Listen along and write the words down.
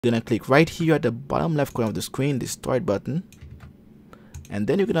You're gonna click right here at the bottom left corner of the screen, the start button, and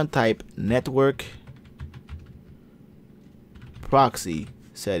then you're gonna type network proxy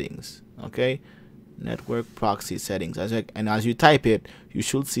settings. Okay, network proxy settings. As you type it, you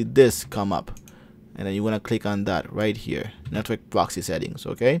should see this come up, and then you want to click on that right here, network proxy settings.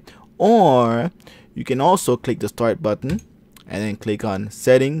 Okay, or you can also click the start button and then click on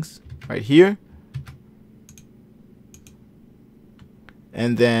settings right here,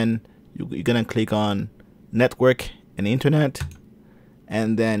 and then you're gonna click on network and internet,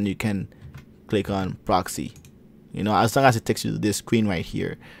 and then you can click on proxy. You know, as long as it takes you to this screen right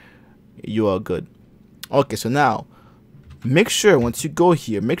here, you are good. Okay, so now make sure once you go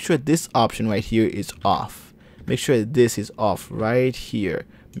here, make sure this option right here is off. Make sure this is off right here.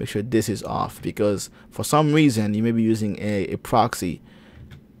 Make sure this is off, because for some reason you may be using a proxy.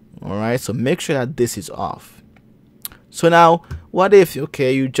 All right, so make sure that this is off. So now, what if,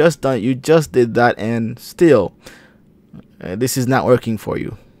 okay, you just did that and still this is not working for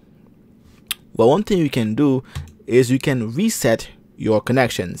you? Well, one thing you can do is you can reset your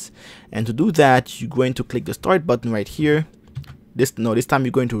connections, and to do that, you're going to click the start button right here. This time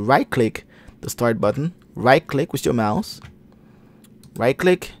you're going to right click the start button, right click with your mouse, right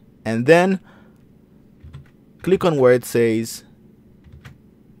click, and then click on where it says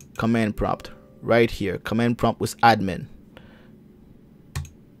command prompt right here, command prompt with admin.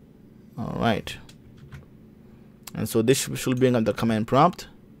 All right, and so this should bring up the command prompt.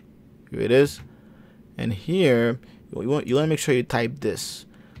 Here it is, and here you want to make sure you type this.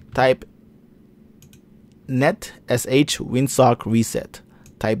 Type netsh winsock reset.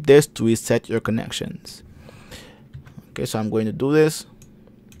 Type this to reset your connections. Okay, so I'm going to do this.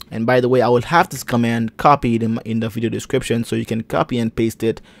 And by the way, I will have this command copied in the video description, so you can copy and paste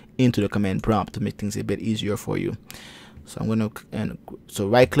it into the command prompt to make things a bit easier for you. So I'm going to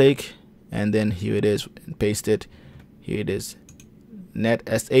right click, and then here it is, and paste it. Here it is,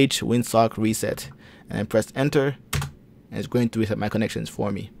 netsh winsock reset, and I press enter, and it's going to reset my connections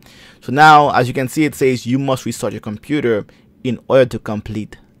for me. So now, as you can see, it says you must restart your computer in order to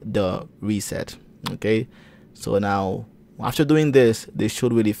complete the reset. Okay, so now after doing this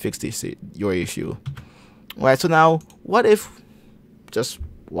should really fix your issue. All right, so now what if just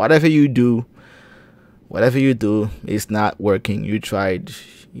whatever you do is not working? You tried,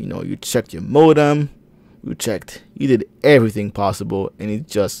 you checked your modem, you did everything possible, and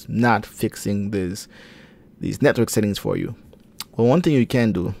it's just not fixing these network settings for you. Well, one thing you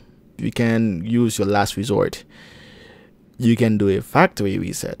can do, you can use your last resort. You can do a factory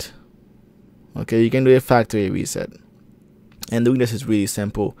reset. Okay, you can do a factory reset, and doing this is really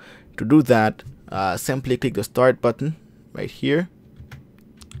simple. To do that, simply click the start button right here,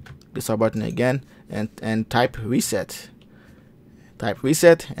 the start button again, and type reset. Type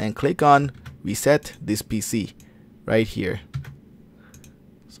reset and click on reset this PC right here.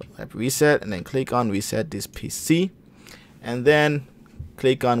 So type reset and then click on reset this PC, and then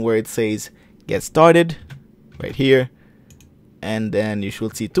click on where it says get started right here, and then you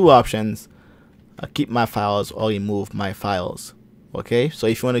should see two options: keep my files or remove my files. Okay, so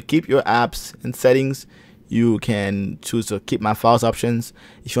if you want to keep your apps and settings, you can choose the keep my files options.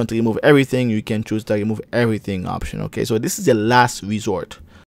 If you want to remove everything, you can choose the remove everything option. Okay, so this is the last resort.